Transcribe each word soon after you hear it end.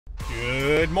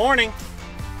Good morning.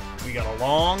 We got a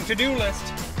long to-do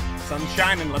list. Sun's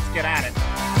shining, let's get at it.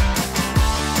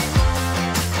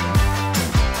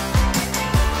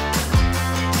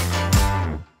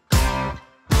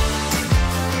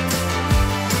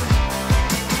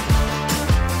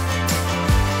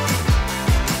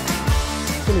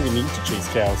 Don't even need to chase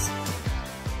cows.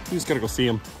 You just gotta go see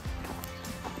them.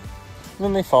 And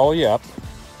then they follow you up.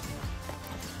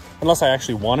 Unless I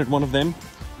actually wanted one of them,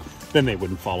 then they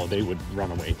wouldn't follow. They would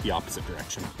run away the opposite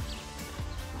direction.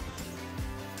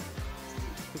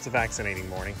 It's a vaccinating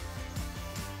morning,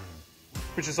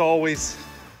 which is always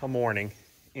a morning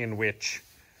in which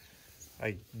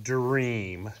I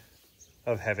dream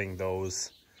of having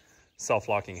those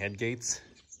self-locking head gates,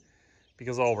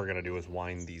 because all we're gonna do is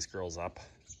wind these girls up,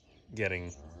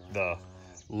 getting the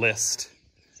list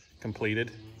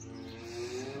completed.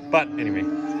 But anyway,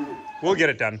 we'll get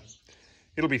it done.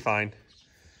 It'll be fine.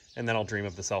 And then I'll dream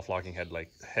of the self-locking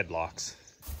headlocks.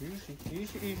 Easy,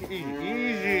 easy, easy,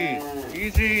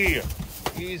 easy,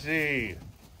 easy, easy,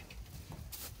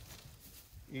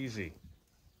 easy,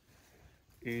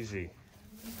 easy.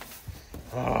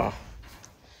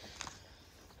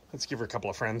 Let's give her a couple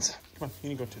of friends. Come on, you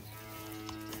need to go too.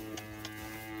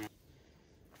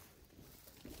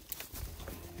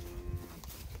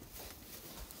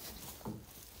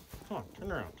 Come on, turn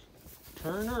around.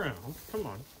 Turn around, come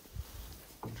on.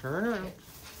 Turn around.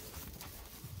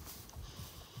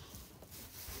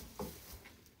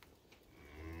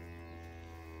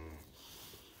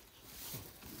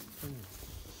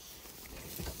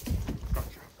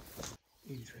 Gotcha.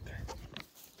 Ease right there.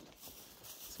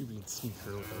 See if we can sneak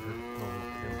her without her.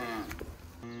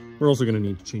 We're also going to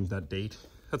need to change that date.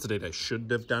 That's the date I should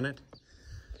have done it.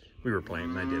 We were playing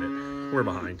and I did it. We're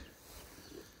behind.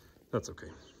 That's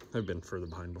okay. I've been further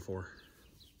behind before.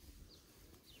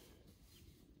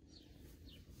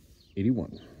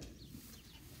 81.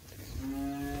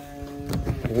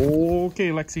 Okay,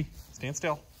 Lexi, stand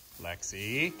still.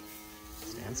 Lexi,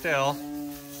 stand still.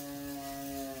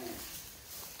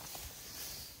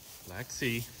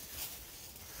 Lexi,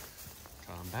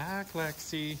 come back,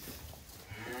 Lexi.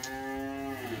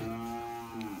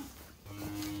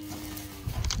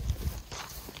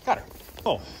 Got her.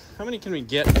 Oh, how many can we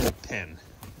get in a pen?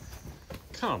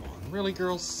 Come on, really,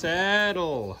 girls?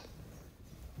 Settle.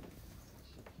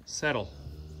 Settle.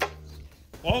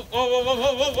 Whoa, whoa, whoa, whoa,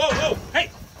 whoa, whoa, whoa, whoa!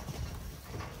 Hey!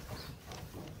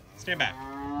 Stand back.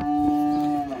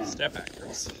 Step back,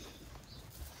 girls.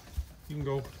 You can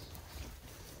go.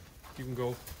 You can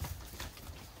go.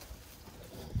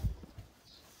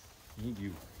 I need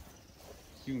you.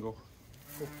 You can go.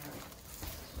 Oh.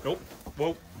 Nope.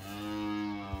 Whoa.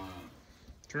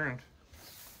 Turn around.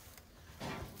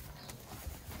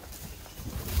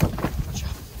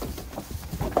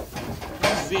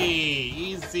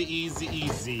 Easy, easy, easy,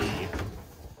 easy.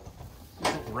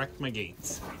 Don't wreck my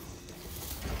gates.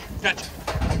 Gotcha.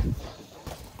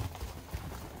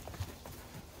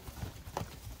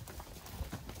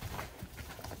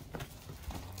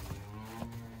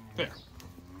 There.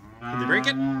 Did they break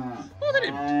it? Oh, they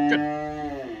didn't. Good.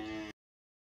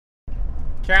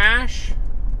 Cash,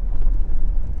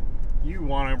 you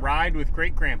want to ride with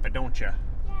Great Grandpa, don't you?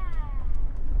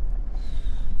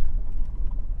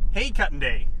 Hay cutting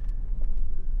day.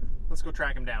 Let's go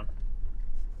track him down.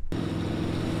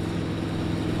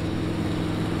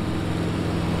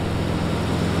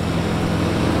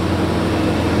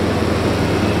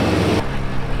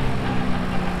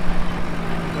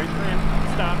 Wait for him.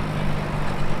 Stop.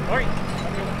 All right.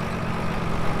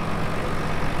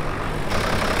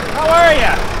 How are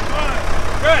you?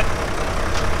 Good.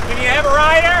 Can you have a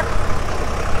rider?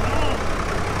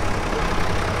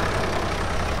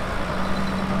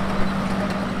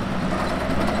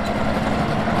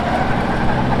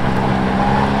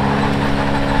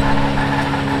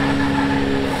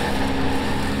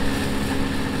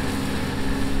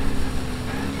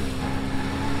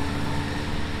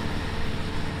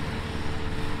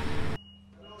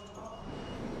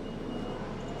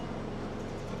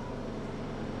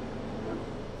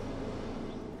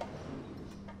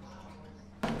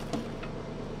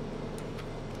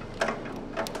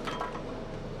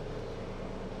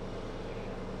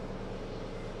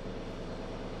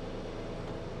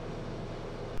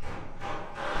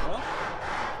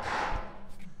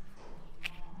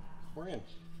 We're in.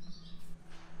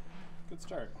 Good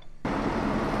start.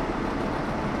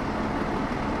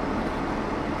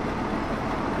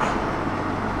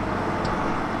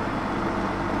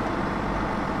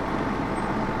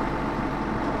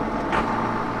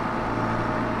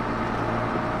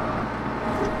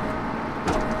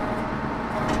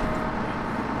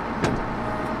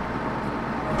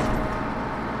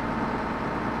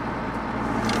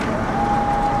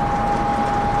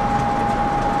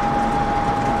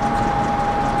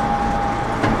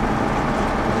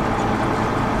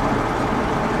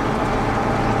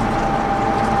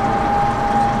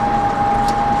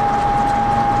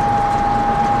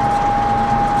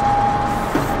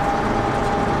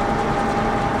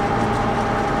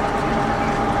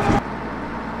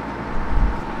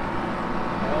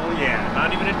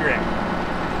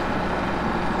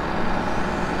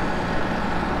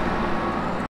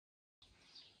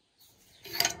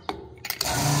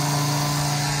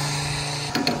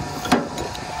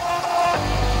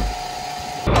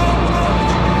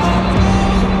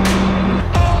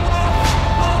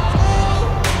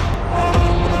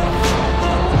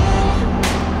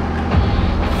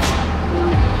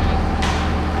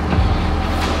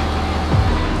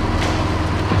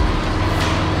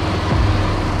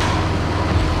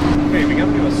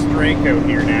 breakout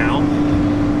here now.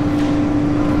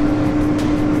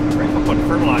 We're going to put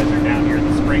fertilizer down here in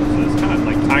the spring, so it's kind of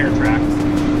like tire tracks.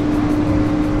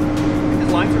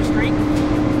 These lines are straight.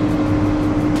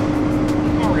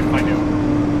 Oh, we're going to find out.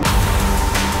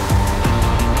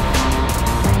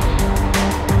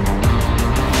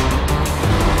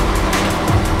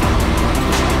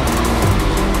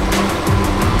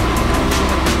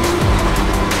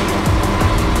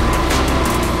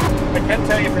 I can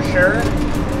tell you for sure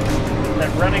that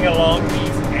running along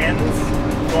these ends,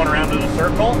 going around in a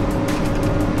circle,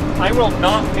 I will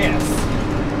not miss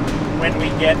when we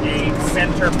get a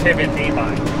center pivot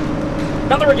A-bind.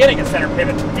 Not that we're getting a center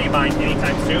pivot A-bind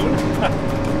anytime soon,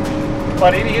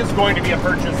 but it is going to be a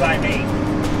purchase I make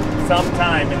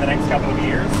sometime in the next couple of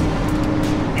years,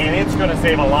 and it's going to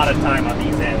save a lot of time on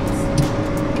these ends.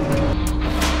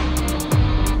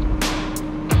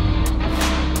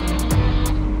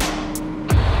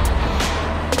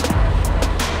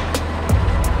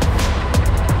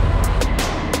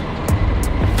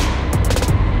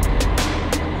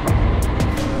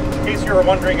 In case you were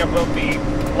wondering about the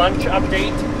lunch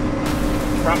update,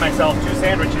 brought myself 2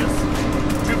 sandwiches,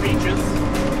 2 peaches,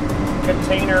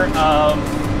 container of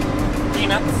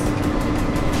peanuts,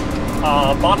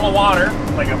 a bottle of water,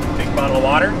 like a big bottle of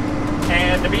water,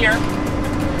 and a beer,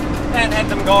 and had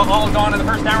them all gone in the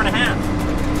first hour and a half,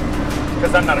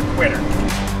 because I'm not a quitter.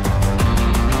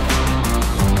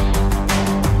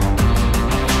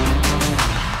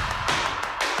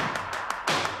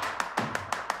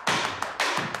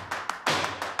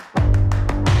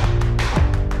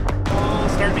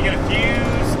 Starting to get a few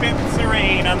spits of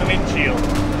rain on the windshield.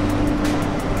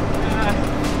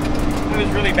 I was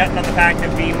really betting on the fact that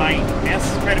we might miss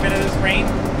quite a bit of this rain.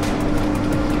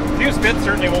 A few spits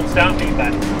certainly won't stop me,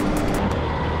 but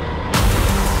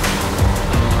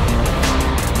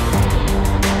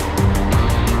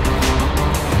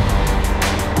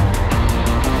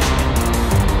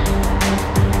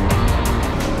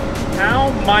how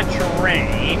much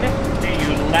rain do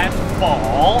you let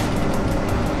fall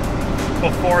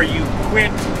before you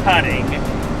quit cutting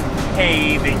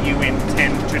hay that you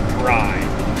intend to drive?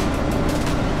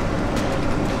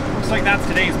 Looks like that's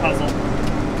today's puzzle.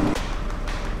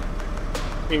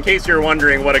 In case you're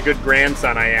wondering what a good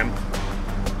grandson I am,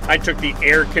 I took the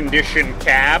air-conditioned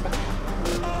cab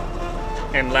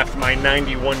and left my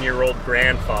 91-year-old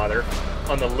grandfather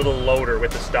on the little loader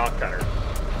with the stock cutter.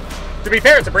 To be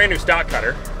fair, it's a brand new stock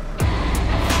cutter.